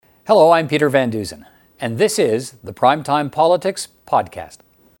Hello, I'm Peter Van Dusen, and this is the Primetime Politics Podcast.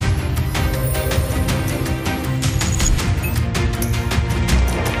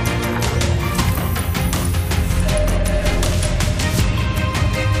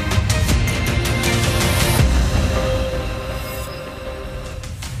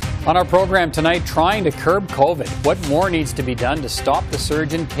 On our program tonight, trying to curb COVID. What more needs to be done to stop the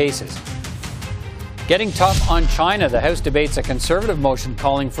surge in cases? Getting tough on China. The House debates a Conservative motion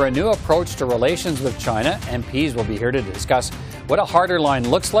calling for a new approach to relations with China. MPs will be here to discuss what a harder line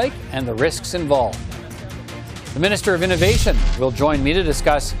looks like and the risks involved. The Minister of Innovation will join me to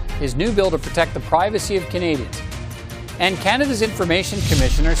discuss his new bill to protect the privacy of Canadians. And Canada's Information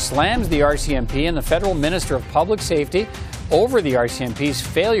Commissioner slams the RCMP and the Federal Minister of Public Safety over the RCMP's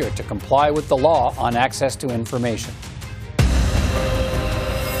failure to comply with the law on access to information.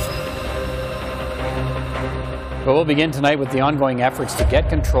 But we'll begin tonight with the ongoing efforts to get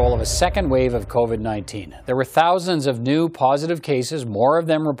control of a second wave of COVID-19. There were thousands of new positive cases, more of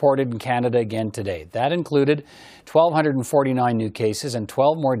them reported in Canada again today. That included 1,249 new cases and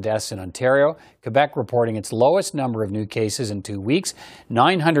 12 more deaths in Ontario. Quebec reporting its lowest number of new cases in 2 weeks,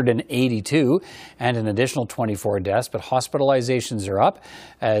 982, and an additional 24 deaths. But hospitalizations are up,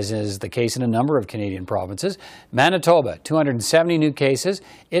 as is the case in a number of Canadian provinces. Manitoba, 270 new cases.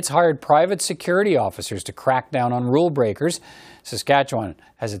 It's hired private security officers to crack down on rule breakers. Saskatchewan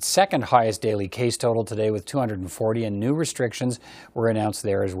has its second highest daily case total today with 240, and new restrictions were announced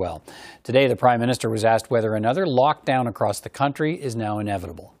there as well. Today, the Prime Minister was asked whether another lockdown across the country is now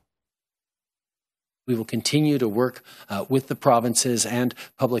inevitable. We will continue to work with the provinces and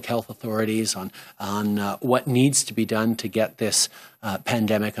public health authorities on what needs to be done to get this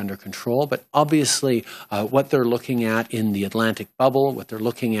pandemic under control. But obviously, what they're looking at in the Atlantic bubble, what they're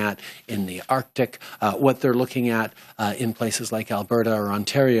looking at in the Arctic, what they're looking at in places like Alberta or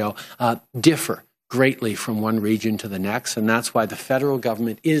Ontario differ greatly from one region to the next. And that's why the federal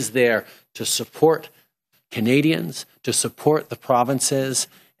government is there to support Canadians, to support the provinces,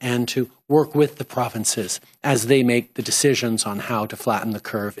 and to work with the provinces as they make the decisions on how to flatten the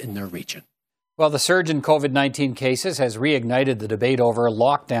curve in their region. Well, the surge in COVID-19 cases has reignited the debate over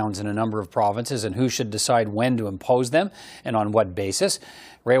lockdowns in a number of provinces and who should decide when to impose them and on what basis.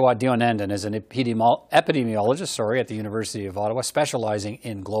 Rewa Dionandan is an epidemiologist at the University of Ottawa, specializing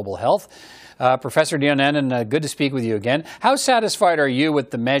in global health. Professor Dionandan, good to speak with you again. How satisfied are you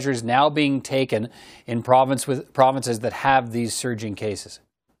with the measures now being taken in provinces that have these surging cases?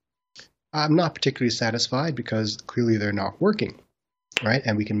 I'm not particularly satisfied because clearly they're not working, right?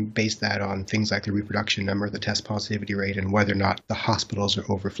 And we can base that on things like the reproduction number, the test positivity rate, and whether or not the hospitals are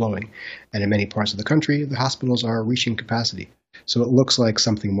overflowing. And in many parts of the country, the hospitals are reaching capacity. So it looks like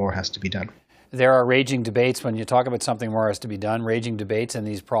something more has to be done. There are raging debates, when you talk about something more has to be done, raging debates in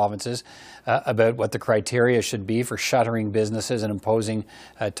these provinces about what the criteria should be for shuttering businesses and imposing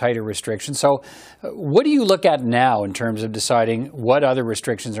tighter restrictions. So what do you look at now in terms of deciding what other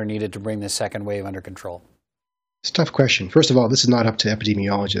restrictions are needed to bring this second wave under control? It's a tough question. First of all, this is not up to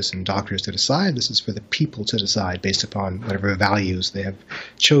epidemiologists and doctors to decide. This is for the people to decide based upon whatever values they have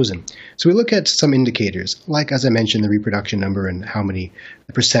chosen. So we look at some indicators, like, as I mentioned, the reproduction number and the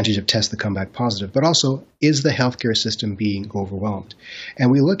percentage of tests that come back positive, but also, is the healthcare system being overwhelmed?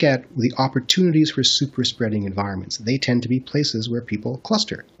 And we look at the opportunities for super spreading environments. They tend to be places where people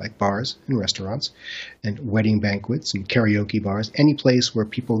cluster, like bars and restaurants and wedding banquets and karaoke bars, any place where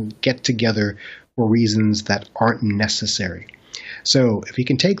people get together for reasons that aren't necessary. So if you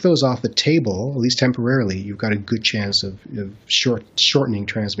can take those off the table, at least temporarily, you've got a good chance of shortening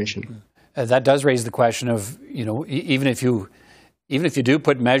transmission. That does raise the question of, even if you do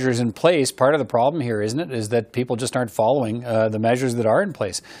put measures in place, part of the problem here, isn't it, is that people just aren't following the measures that are in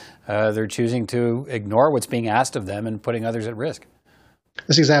place. They're choosing to ignore what's being asked of them and putting others at risk.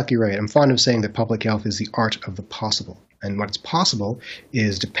 That's exactly right. I'm fond of saying that public health is the art of the possible. And what's possible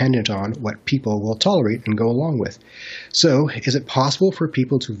is dependent on what people will tolerate and go along with. So, is it possible for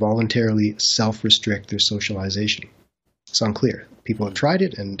people to voluntarily self-restrict their socialization? It's unclear. People have tried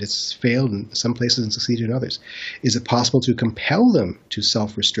it, and it's failed in some places and succeeded in others. Is it possible to compel them to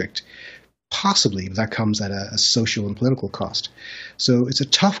self-restrict? Possibly, but that comes at a social and political cost. So it's a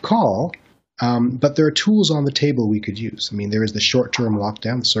tough call. But there are tools on the table we could use. I mean, there is the short-term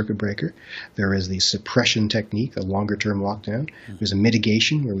lockdown, the circuit breaker. There is the suppression technique, the longer-term lockdown. There's a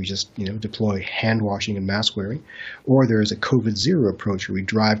mitigation where we just, deploy hand washing and mask wearing. Or there is a COVID-0 approach where we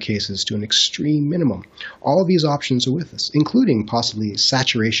drive cases to an extreme minimum. All of these options are with us, including possibly a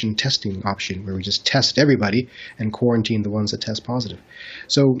saturation testing option where we just test everybody and quarantine the ones that test positive.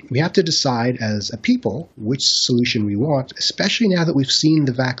 So we have to decide as a people which solution we want, especially now that we've seen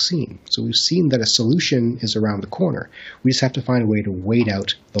the vaccine. So we've seen that a solution is around the corner. We just have to find a way to wait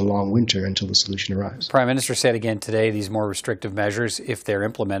out the long winter until the solution arrives. The Prime Minister said again today these more restrictive measures, if they're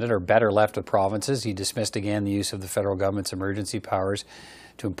implemented, are better left with provinces. He dismissed again the use of the federal government's emergency powers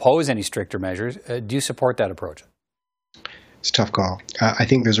to impose any stricter measures. Do you support that approach? It's a tough call. I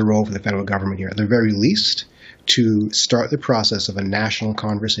think there's a role for the federal government here. At the very least, to start the process of a national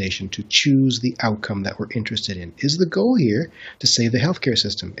conversation to choose the outcome that we're interested in. Is the goal here to save the healthcare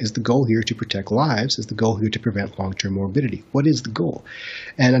system? Is the goal here to protect lives? Is the goal here to prevent long-term morbidity? What is the goal?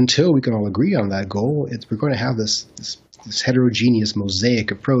 And until we can all agree on that goal, we're going to have this heterogeneous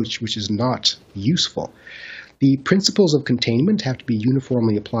mosaic approach, which is not useful. The principles of containment have to be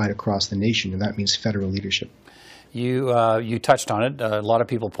uniformly applied across the nation, and that means federal leadership. You touched on it. A lot of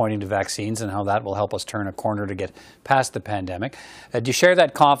people pointing to vaccines and how that will help us turn a corner to get past the pandemic. Do you share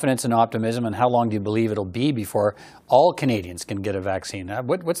that confidence and optimism, and how long do you believe it'll be before all Canadians can get a vaccine?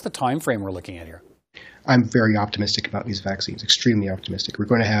 What's the time frame we're looking at here? I'm very optimistic about these vaccines, extremely optimistic. We're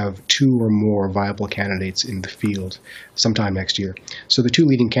going to have 2 or more viable candidates in the field sometime next year. So the 2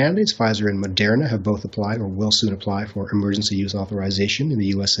 leading candidates, Pfizer and Moderna, have both applied or will soon apply for emergency use authorization in the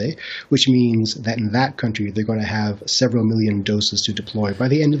USA, which means that in that country they're going to have several million doses to deploy by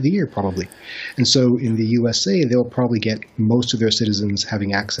the end of the year probably. And so in the USA, they'll probably get most of their citizens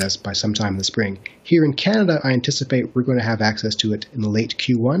having access by sometime in the spring. Here in Canada, I anticipate we're going to have access to it in the late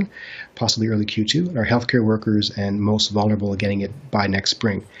Q1, possibly early Q2, and our healthcare workers and most vulnerable are getting it by next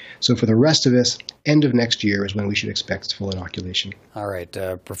spring. So for the rest of us, end of next year is when we should expect full inoculation. All right.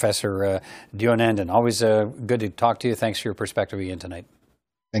 Professor Deonandan, always good to talk to you. Thanks for your perspective again tonight.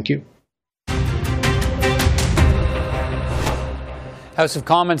 Thank you. House of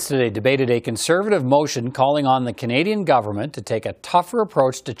Commons today debated a Conservative motion calling on the Canadian government to take a tougher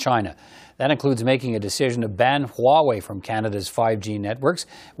approach to China. That includes making a decision to ban Huawei from Canada's 5G networks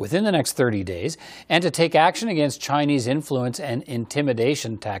within the next 30 days and to take action against Chinese influence and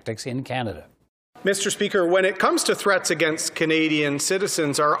intimidation tactics in Canada. Mr. Speaker, when it comes to threats against Canadian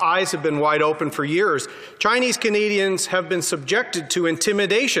citizens, our eyes have been wide open for years. Chinese Canadians have been subjected to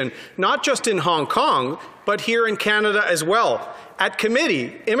intimidation, not just in Hong Kong, but here in Canada as well. At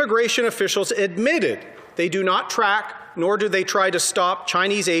committee, immigration officials admitted they do not track nor do they try to stop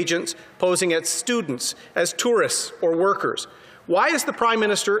Chinese agents posing as students, as tourists or workers. Why is the Prime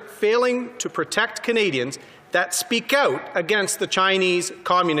Minister failing to protect Canadians that speak out against the Chinese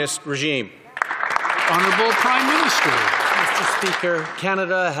communist regime? Honourable Prime Minister. Mr. Speaker,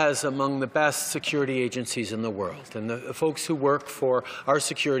 Canada has among the best security agencies in the world, and the folks who work for our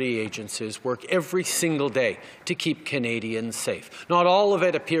security agencies work every single day to keep Canadians safe. Not all of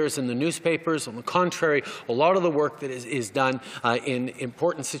it appears in the newspapers. On the contrary, a lot of the work that is done in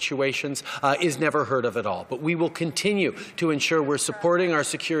important situations is never heard of at all. But we will continue to ensure we're supporting our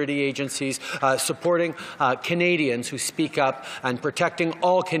security agencies, supporting Canadians who speak up, and protecting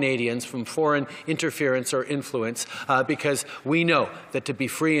all Canadians from foreign interference or influence, because we know that to be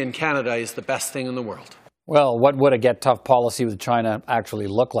free in Canada is the best thing in the world. Well, what would a get tough policy with China actually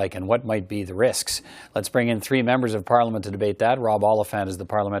look like, and what might be the risks? Let's bring in 3 members of Parliament to debate that. Rob Oliphant is the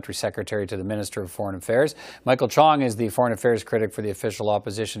Parliamentary Secretary to the Minister of Foreign Affairs. Michael Chong is the Foreign Affairs Critic for the official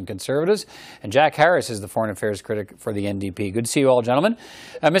opposition Conservatives. And Jack Harris is the Foreign Affairs Critic for the NDP. Good to see you all, gentlemen.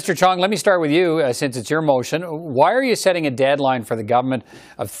 Mr. Chong, let me start with you, since it's your motion. Why are you setting a deadline for the government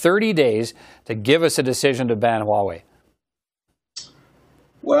of 30 days to give us a decision to ban Huawei?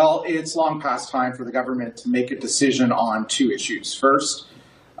 Well, it's long past time for the government to make a decision on 2 issues. First,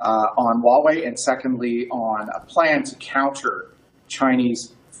 on Huawei, and secondly, on a plan to counter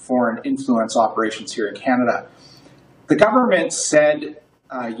Chinese foreign influence operations here in Canada. The government said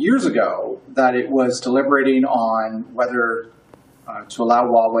years ago that it was deliberating on whether to allow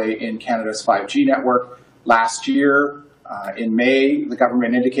Huawei in Canada's 5G network. Last year, in May, the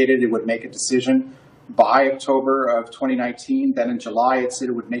government indicated it would make a decision by October of 2019. Then in July, it said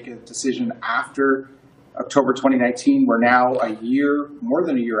it would make a decision after October 2019. We're now more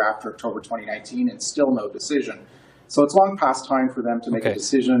than a year after October 2019, and still no decision. So it's long past time for them to make a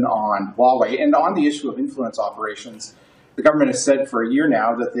decision on Huawei. And on the issue of influence operations, the government has said for a year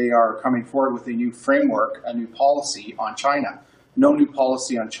now that they are coming forward with a new framework, a new policy on China. No new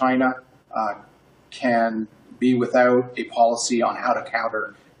policy on China can be without a policy on how to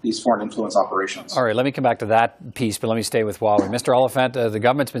counter these foreign influence operations. All right, let me come back to that piece, but let me stay with Huawei. Mr. Oliphant, the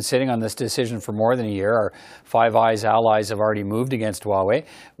government's been sitting on this decision for more than a year. Our Five Eyes allies have already moved against Huawei.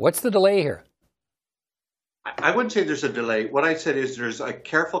 What's the delay here? I wouldn't say there's a delay. What I said is there's a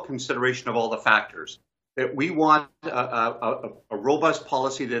careful consideration of all the factors. That we want a robust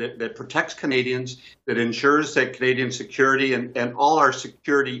policy that protects Canadians, that ensures that Canadian security and all our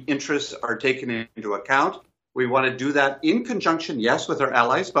security interests are taken into account. We want to do that in conjunction, yes, with our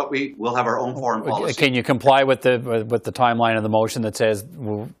allies, but we will have our own foreign policy. Can you comply with the timeline of the motion that says,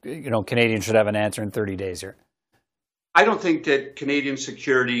 Canadians should have an answer in 30 days here? I don't think that Canadian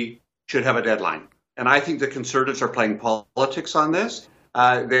security should have a deadline. And I think the Conservatives are playing politics on this.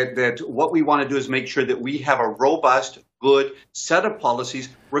 That what we want to do is make sure that we have a robust, good set of policies,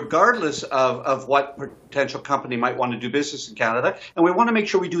 regardless of what potential company might want to do business in Canada. And we want to make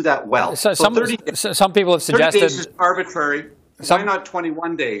sure we do that well. So some people have suggested 30 days is arbitrary. Why not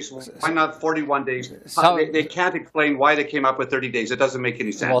 21 days? Why not 41 days? They can't explain why they came up with 30 days. It doesn't make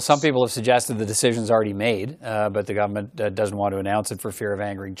any sense. Well, some people have suggested the decision's already made, but the government doesn't want to announce it for fear of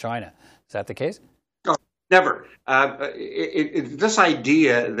angering China. Is that the case? Never. This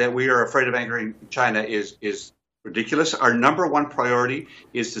idea that we are afraid of angering China is ridiculous. Our number one priority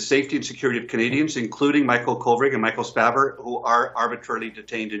is the safety and security of Canadians, including Michael Kovrig and Michael Spavor, who are arbitrarily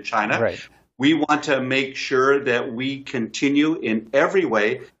detained in China. Right. We want to make sure that we continue in every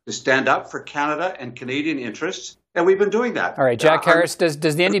way to stand up for Canada and Canadian interests, and we've been doing that. All right, Jack Harris, does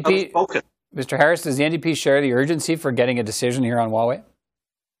the NDP, Mr. Harris, does the NDP share the urgency for getting a decision here on Huawei?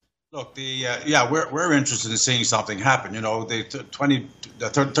 Look, we're interested in seeing something happen. The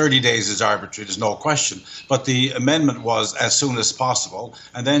 30 days is arbitrary, there's no question. But the amendment was as soon as possible.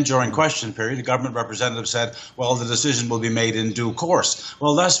 And then during question period, the government representative said, well, the decision will be made in due course.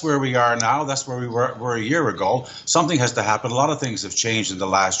 Well, that's where we are now. That's where we were a year ago. Something has to happen. A lot of things have changed in the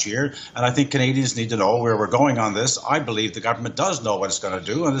last year. And I think Canadians need to know where we're going on this. I believe the government does know what it's going to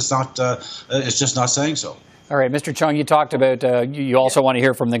do, and it's just not saying so. All right, Mr. Chung, you talked about, you also want to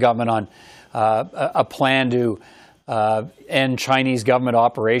hear from the government on a plan to end Chinese government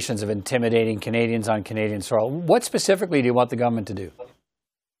operations of intimidating Canadians on Canadian soil. What specifically do you want the government to do?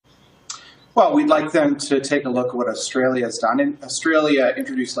 Well, we'd like them to take a look at what Australia has done. Australia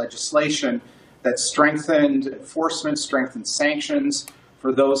introduced legislation that strengthened enforcement, strengthened sanctions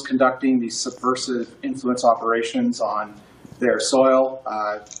for those conducting these subversive influence operations on their soil.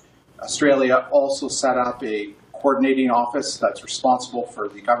 Australia also set up a coordinating office that's responsible for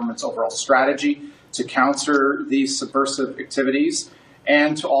the government's overall strategy to counter these subversive activities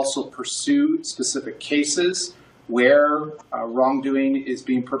and to also pursue specific cases where wrongdoing is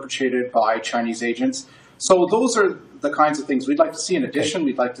being perpetrated by Chinese agents. So those are the kinds of things we'd like to see. In addition,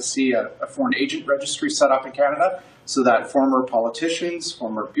 we'd like to see a foreign agent registry set up in Canada so that former politicians,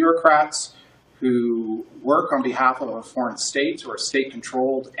 former bureaucrats, who work on behalf of a foreign state or a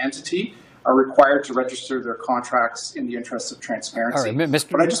state-controlled entity are required to register their contracts in the interests of transparency. All right,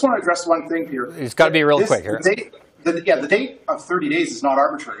 but I just want to address one thing here. It's got to be real quick here. The date of 30 days is not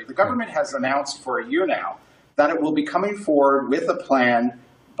arbitrary. The government has announced for a year now that it will be coming forward with a plan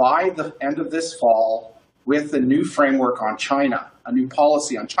by the end of this fall with a new framework on China, a new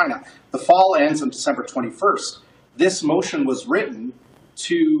policy on China. The fall ends on December 21st. This motion was written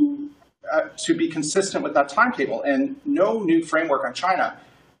to be consistent with that timetable. And no new framework on China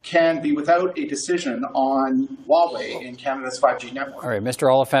can be without a decision on Huawei in Canada's 5G network. All right, Mr.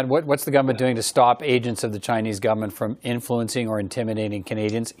 Oliphant, what's the government doing to stop agents of the Chinese government from influencing or intimidating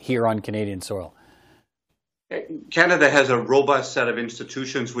Canadians here on Canadian soil? Canada has a robust set of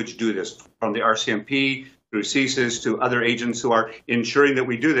institutions which do this, from the RCMP through CSIS to other agents who are ensuring that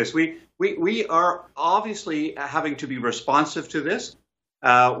we do this. We are obviously having to be responsive to this.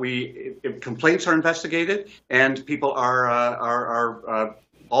 Complaints are investigated, and people are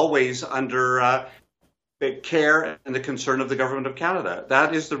always under the care and the concern of the government of Canada.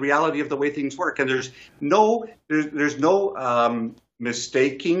 That is the reality of the way things work, and there's no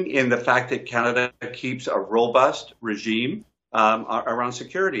mistaking in the fact that Canada keeps a robust regime around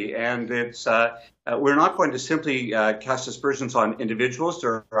security, and we're not going to simply cast aspersions on individuals.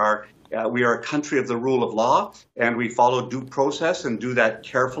 We are a country of the rule of law, and we follow due process and do that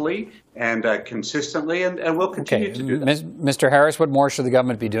carefully and consistently, and we'll continue to do that. Mr. Harris, what more should the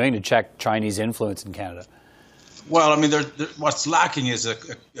government be doing to check Chinese influence in Canada? Well, I mean, what's lacking is a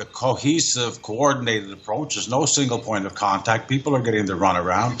cohesive, coordinated approach. There's no single point of contact. People are getting the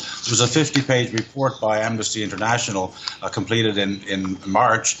runaround. There was a 50-page report by Amnesty International completed in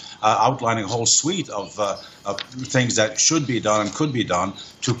March outlining a whole suite of things that should be done and could be done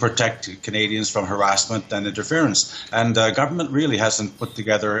to protect Canadians from harassment and interference. And government really hasn't put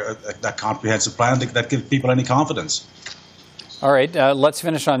together that comprehensive plan that gives people any confidence. All right, let's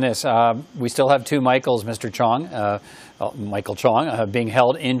finish on this. We still have two Michaels, Mr. Chong, Michael Chong, being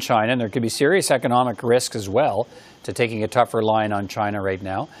held in China, and there could be serious economic risks as well to taking a tougher line on China right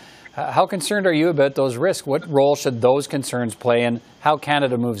now. How concerned are you about those risks? What role should those concerns play in how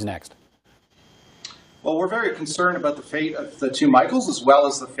Canada moves next? Well, we're very concerned about the fate of the two Michaels, as well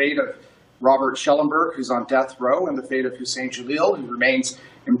as the fate of Robert Schellenberg, who's on death row, and the fate of Hussein Jalil, who remains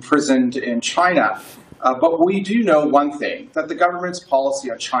imprisoned in China. But we do know one thing, that the government's policy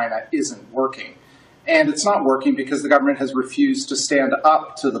on China isn't working. And it's not working because the government has refused to stand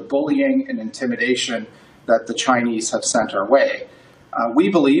up to the bullying and intimidation that the Chinese have sent our way. We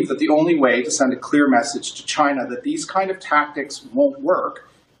believe that the only way to send a clear message to China that these kind of tactics won't work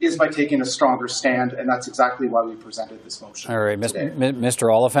is by taking a stronger stand, and that's exactly why we presented this motion. All right, today.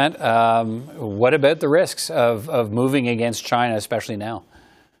 Mr. Oliphant, what about the risks of moving against China, especially now?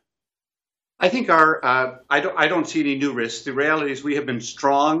 I think I don't see any new risks. The reality is we have been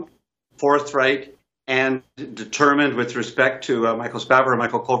strong, forthright, and determined with respect to Michael Spavor and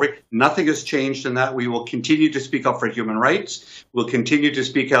Michael Kovrig. Nothing has changed in that. We will continue to speak up for human rights. We'll continue to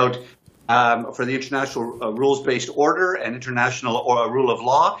speak out for the international rules-based order and international rule of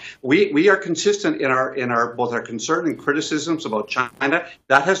law. We are consistent in our both our concern and criticisms about China.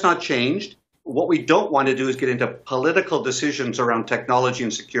 That has not changed. What we don't want to do is get into political decisions around technology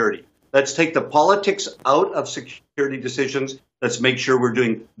and security. Let's take the politics out of security decisions. Let's make sure we're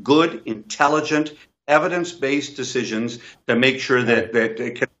doing good, intelligent, evidence-based decisions to make sure that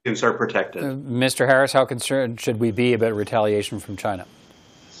Canadians are protected. Mr. Harris, how concerned should we be about retaliation from China?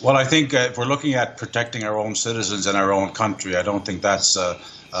 Well, I think if we're looking at protecting our own citizens in our own country, I don't think that's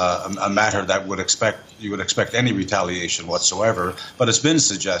a matter that you would expect any retaliation whatsoever. But it's been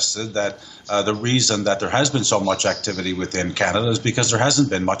suggested that the reason that there has been so much activity within Canada is because there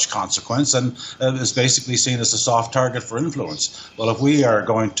hasn't been much consequence and is basically seen as a soft target for influence. Well, if we are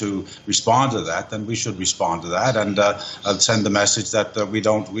going to respond to that, then we should respond to that and send the message that we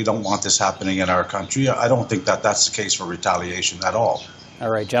don't want this happening in our country. I don't think that that's the case for retaliation at all. All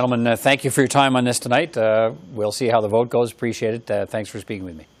right, gentlemen, thank you for your time on this tonight. We'll see how the vote goes. Appreciate it. Thanks for speaking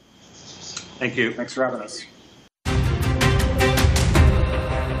with me. Thank you. Thanks for having us.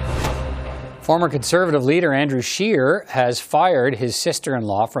 Former Conservative leader Andrew Scheer has fired his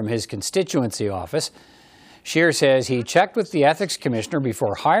sister-in-law from his constituency office. Scheer says he checked with the ethics commissioner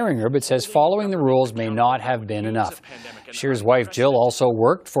before hiring her, but says following the rules may not have been enough. Scheer's wife Jill also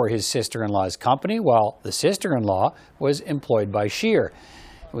worked for his sister-in-law's company, while the sister-in-law was employed by Scheer.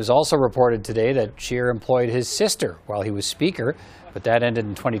 It was also reported today that Scheer employed his sister while he was Speaker, but that ended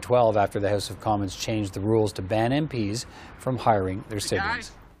in 2012 after the House of Commons changed the rules to ban MPs from hiring their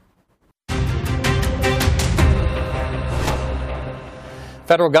siblings.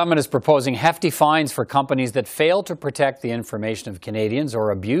 Federal government is proposing hefty fines for companies that fail to protect the information of Canadians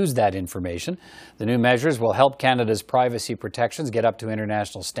or abuse that information. The new measures will help Canada's privacy protections get up to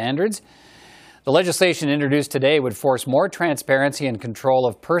international standards. The legislation introduced today would force more transparency and control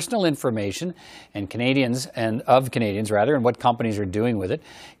of personal information and of Canadians and what companies are doing with it.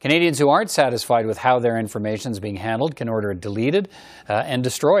 Canadians who aren't satisfied with how their information is being handled can order it deleted and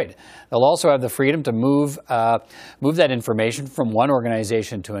destroyed. They'll also have the freedom to move that information from one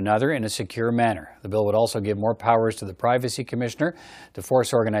organization to another in a secure manner. The bill would also give more powers to the Privacy Commissioner to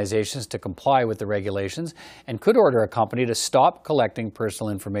force organizations to comply with the regulations and could order a company to stop collecting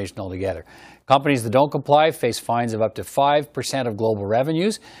personal information altogether. Companies that don't comply face fines of up to 5% of global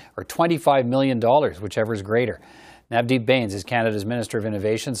revenues or $25 million, whichever is greater. Navdeep Bains is Canada's Minister of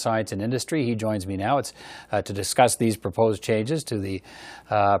Innovation, Science and Industry. He joins me now. It's to discuss these proposed changes to the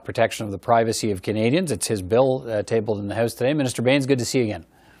protection of the privacy of Canadians. It's his bill tabled in the House today. Minister Bains, good to see you again.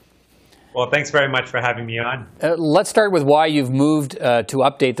 Well, thanks very much for having me on. Let's start with why you've moved to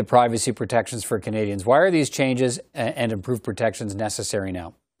update the privacy protections for Canadians. Why are these changes and improved protections necessary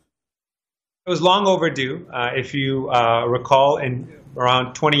now? It was long overdue. If you recall,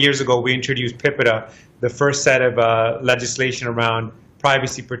 around 20 years ago, we introduced PIPEDA, the first set of legislation around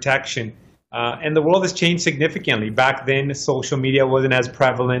privacy protection. And the world has changed significantly. Back then, social media wasn't as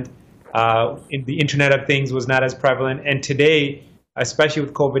prevalent. The Internet of Things was not as prevalent. And today, especially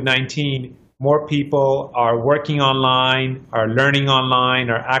with COVID-19, more people are working online, are learning online,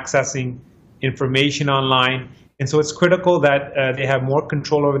 are accessing information online. And so it's critical that they have more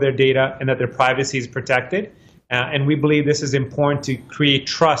control over their data and that their privacy is protected. And we believe this is important to create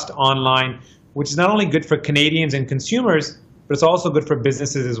trust online, which is not only good for Canadians and consumers, but it's also good for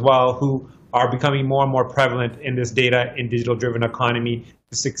businesses as well, who are becoming more and more prevalent in this data and digital-driven economy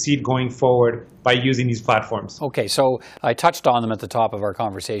to succeed going forward by using these platforms. Okay, so I touched on them at the top of our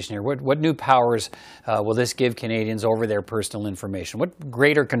conversation here. What new powers will this give Canadians over their personal information? What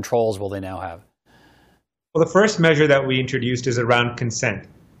greater controls will they now have? Well, the first measure that we introduced is around consent.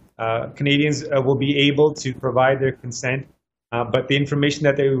 Canadians will be able to provide their consent, but the information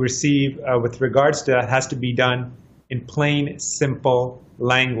that they receive with regards to that has to be done in plain, simple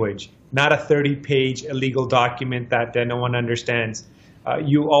language, not a 30-page illegal document that no one understands.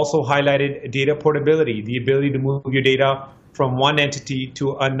 You also highlighted data portability, the ability to move your data from one entity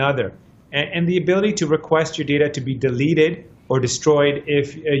to another, and the ability to request your data to be deleted or destroyed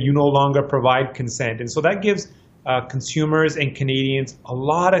if you no longer provide consent. And so that gives consumers and Canadians a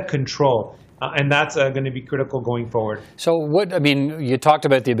lot of control. And that's going to be critical going forward. So you talked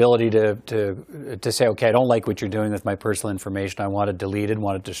about the ability to say, okay, I don't like what you're doing with my personal information. I want it deleted,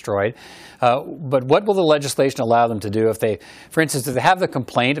 want it destroyed. But what will the legislation allow them to do if they, for instance, if they have the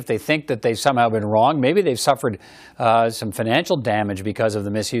complaint, if they think that they've somehow been wrong, maybe they've suffered some financial damage because of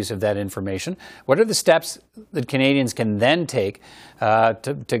the misuse of that information. What are the steps that Canadians can then take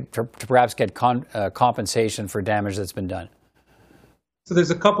to perhaps get compensation for damage that's been done? So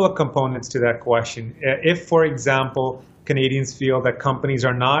there's a couple of components to that question. If, for example, Canadians feel that companies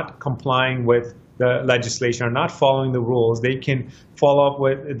are not complying with the legislation, are not following the rules, they can follow up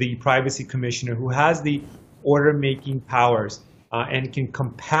with the Privacy Commissioner, who has the order-making powers and can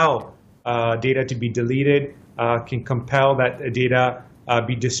compel data to be deleted, can compel that data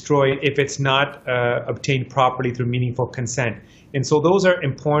be destroyed if it's not obtained properly through meaningful consent. And so those are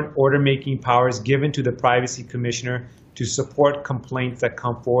important order-making powers given to the Privacy Commissioner to support complaints that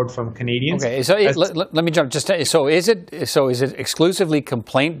come forward from Canadians. Okay, so let me jump. So is it exclusively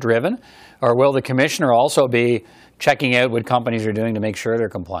complaint driven, or will the commissioner also be checking out what companies are doing to make sure they're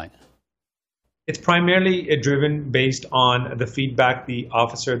complying? It's primarily driven based on the feedback the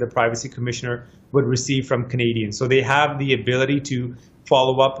officer, the Privacy Commissioner, would receive from Canadians. So they have the ability to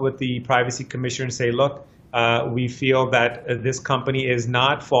follow up with the Privacy Commissioner and say, look, we feel that this company is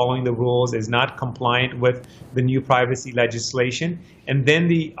not following the rules, is not compliant with the new privacy legislation. And then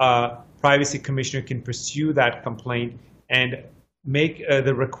the Privacy Commissioner can pursue that complaint and make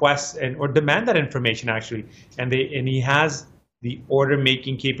the request or demand that information, actually. And he has the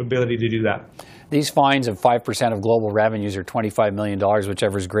order-making capability to do that. These fines of 5% of global revenues or $25 million,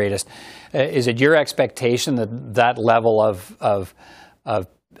 whichever is greatest. Is it your expectation that that level of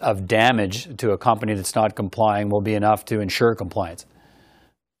damage to a company that's not complying will be enough to ensure compliance?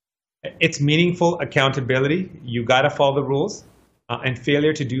 It's meaningful accountability. You got to follow the rules, and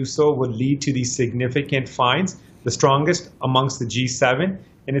failure to do so would lead to these significant fines, the strongest amongst the G7,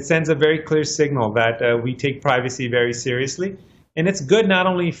 and it sends a very clear signal that we take privacy very seriously. And it's good not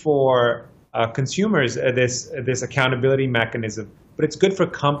only for consumers, this accountability mechanism, but it's good for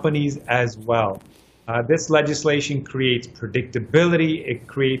companies as well. This legislation creates predictability. It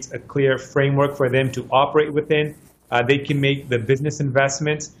creates a clear framework for them to operate within. They can make the business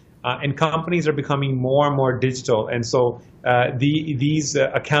investments, and companies are becoming more and more digital. And so these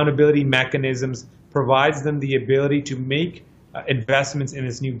accountability mechanisms provides them the ability to make investments in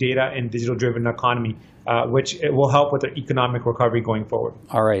this new data and digital-driven economy, which will help with their economic recovery going forward.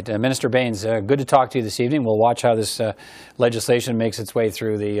 All right. Minister Bains, good to talk to you this evening. We'll watch how this legislation makes its way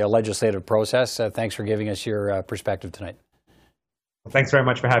through the legislative process. Thanks for giving us your perspective tonight. Well, thanks very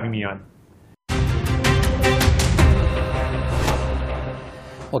much for having me on.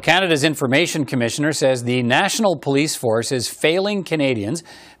 Well, Canada's Information Commissioner says the National Police Force is failing Canadians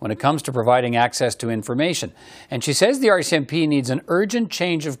when it comes to providing access to information. And she says the RCMP needs an urgent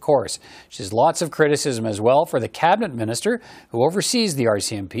change of course. She has lots of criticism as well for the Cabinet Minister who oversees the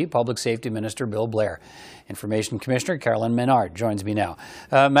RCMP, Public Safety Minister Bill Blair. Information Commissioner Carolyn Menard joins me now.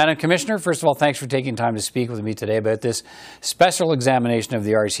 Madam Commissioner, first of all, thanks for taking time to speak with me today about this special examination of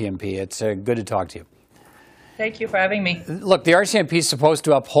the RCMP. It's good to talk to you. Thank you for having me. Look, the RCMP is supposed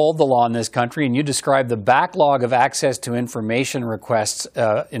to uphold the law in this country, and you described the backlog of access to information requests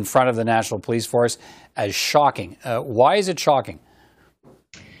in front of the National Police Force as shocking. Why is it shocking?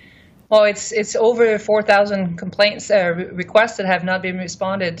 Well, it's over 4,000 complaints, requests that have not been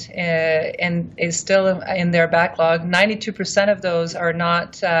responded, and is still in their backlog. 92% of those are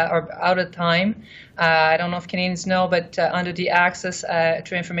not are out of time. I don't know if Canadians know, but under the Access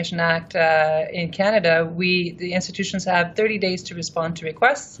to Information Act in Canada, the institutions have 30 days to respond to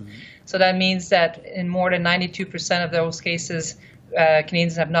requests. Mm-hmm. So that means that in more than 92% of those cases,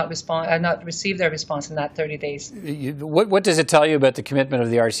 Canadians have not received their response in that 30 days. What does it tell you about the commitment of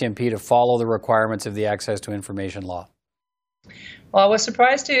the RCMP to follow the requirements of the Access to Information law? Well, I was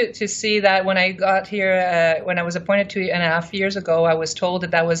surprised to see that when I got here, when I was appointed 2.5 years ago, I was told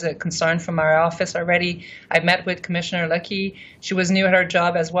that was a concern from our office already. I met with Commissioner Leckie. She was new at her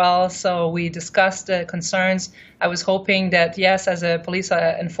job as well, so we discussed the concerns. I was hoping that, yes, as a police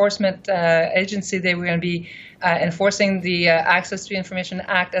enforcement agency, they were going to be enforcing the Access to Information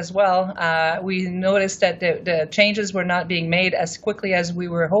Act as well. We noticed that the changes were not being made as quickly as we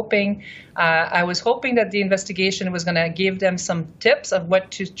were hoping. I was hoping that the investigation was going to give them some tips of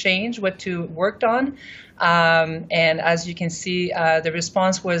what to change, what to work on. And as you can see, the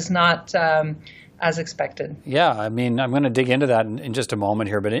response was not as expected. Yeah, I mean, I'm going to dig into that in just a moment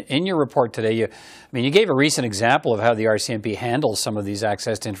here. But in your report today, you gave a recent example of how the RCMP handles some of these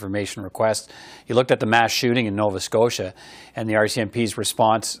access to information requests. You looked at the mass shooting in Nova Scotia and the RCMP's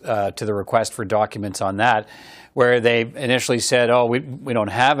response to the request for documents on that, where they initially said, "Oh, we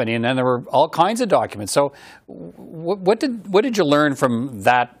don't have any," and then there were all kinds of documents. So, what did you learn from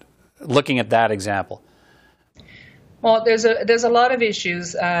that? Looking at that example. Well, there's a lot of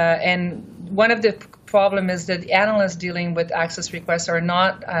issues, and one of the problem is that the analysts dealing with access requests are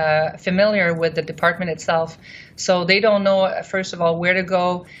not familiar with the department itself. So they don't know, first of all, where to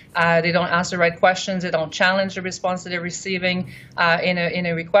go. They don't ask the right questions. They don't challenge the response that they're receiving. In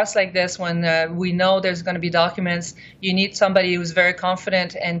a request like this, when we know there's going to be documents, you need somebody who's very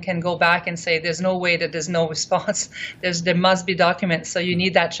confident and can go back and say, there's no way that there's no response. There must be documents. So you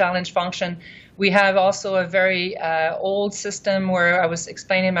need that challenge function. We have also a very old system where I was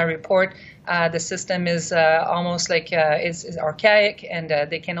explaining in my report. The system is almost like is archaic, and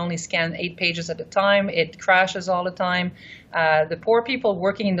they can only scan 8 pages at a time. It crashes all the time. The poor people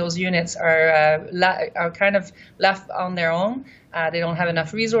working in those units are kind of left on their own. They don't have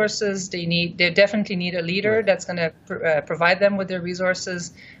enough resources. They definitely need a leader that's going to provide them with their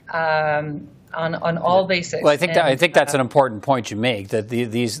resources. On all basics. Well, I think that's an important point you make, that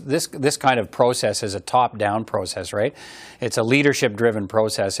this kind of process is a top-down process, right? It's a leadership-driven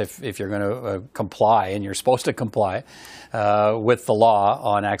process if you're going to comply, and you're supposed to comply with the law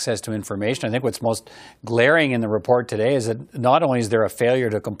on access to information. I think what's most glaring in the report today is that not only is there a failure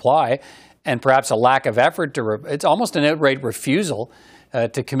to comply, and perhaps a lack of effort it's almost an outright refusal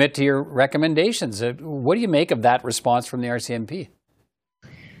to commit to your recommendations. What do you make of that response from the RCMP?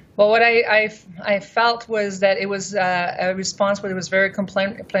 Well, what I felt was that it was a response where it was very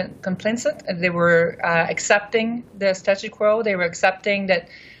complicit. They were accepting the statu quo. They were accepting that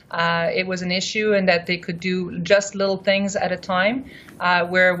it was an issue and that they could do just little things at a time.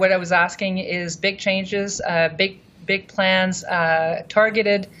 Where what I was asking is big changes, big plans,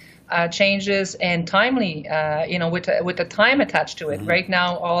 targeted changes, and timely. With the time attached to it. Mm-hmm. Right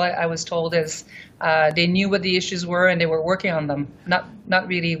now, all I was told is they knew what the issues were and they were working on them. Not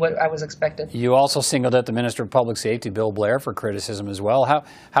really what I was expected. You also singled out the Minister of Public Safety, Bill Blair, for criticism as well.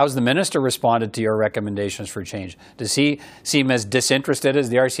 How's the minister responded to your recommendations for change? Does he seem as disinterested as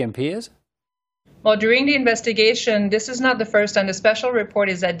the RCMP is? Well, during the investigation, this is not the first time. The special report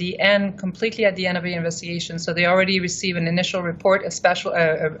is at the end, completely at the end of the investigation. So they already receive an initial report,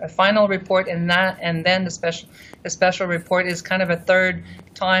 a final report, and then the special report is kind of a third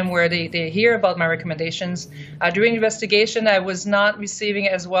time where they hear about my recommendations. During the investigation, I was not receiving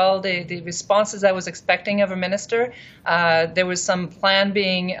as well the responses I was expecting of a minister. There was some plan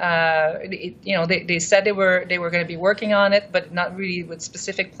being, they said they were going to be working on it, but not really with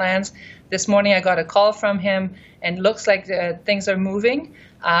specific plans. This morning I got a call from him, and it looks like things are moving.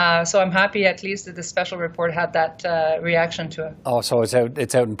 So I'm happy at least that the special report had that reaction to it. Oh, so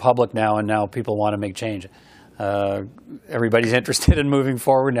it's out in public now, and now people want to make change. Everybody's interested in moving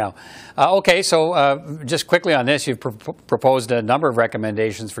forward now. Okay, so just quickly on this, you've proposed a number of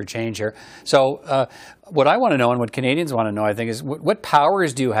recommendations for change here. So what I want to know, and what Canadians want to know, I think, is what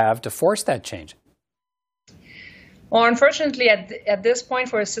powers do you have to force that change? Well, unfortunately, at this point,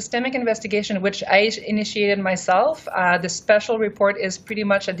 for a systemic investigation, which I initiated myself, the special report is pretty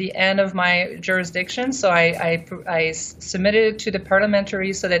much at the end of my jurisdiction. So I submitted it to the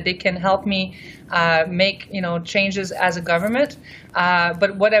parliamentaries so that they can help me make changes as a government.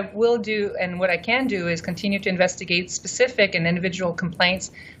 But what I will do and what I can do is continue to investigate specific and individual complaints,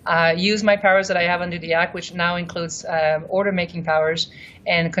 use my powers that I have under the Act, which now includes order-making powers,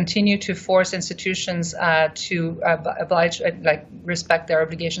 and continue to force institutions to respect their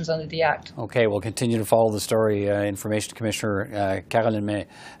obligations under the Act. Okay, we'll continue to follow the story. Information Commissioner Caroline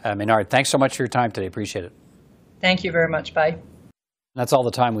Ménard, thanks so much for your time today. Appreciate it. Thank you very much. Bye. That's all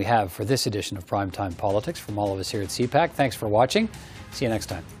the time we have for this edition of Primetime Politics. From all of us here at CPAC, thanks for watching. See you next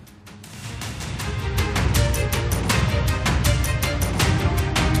time.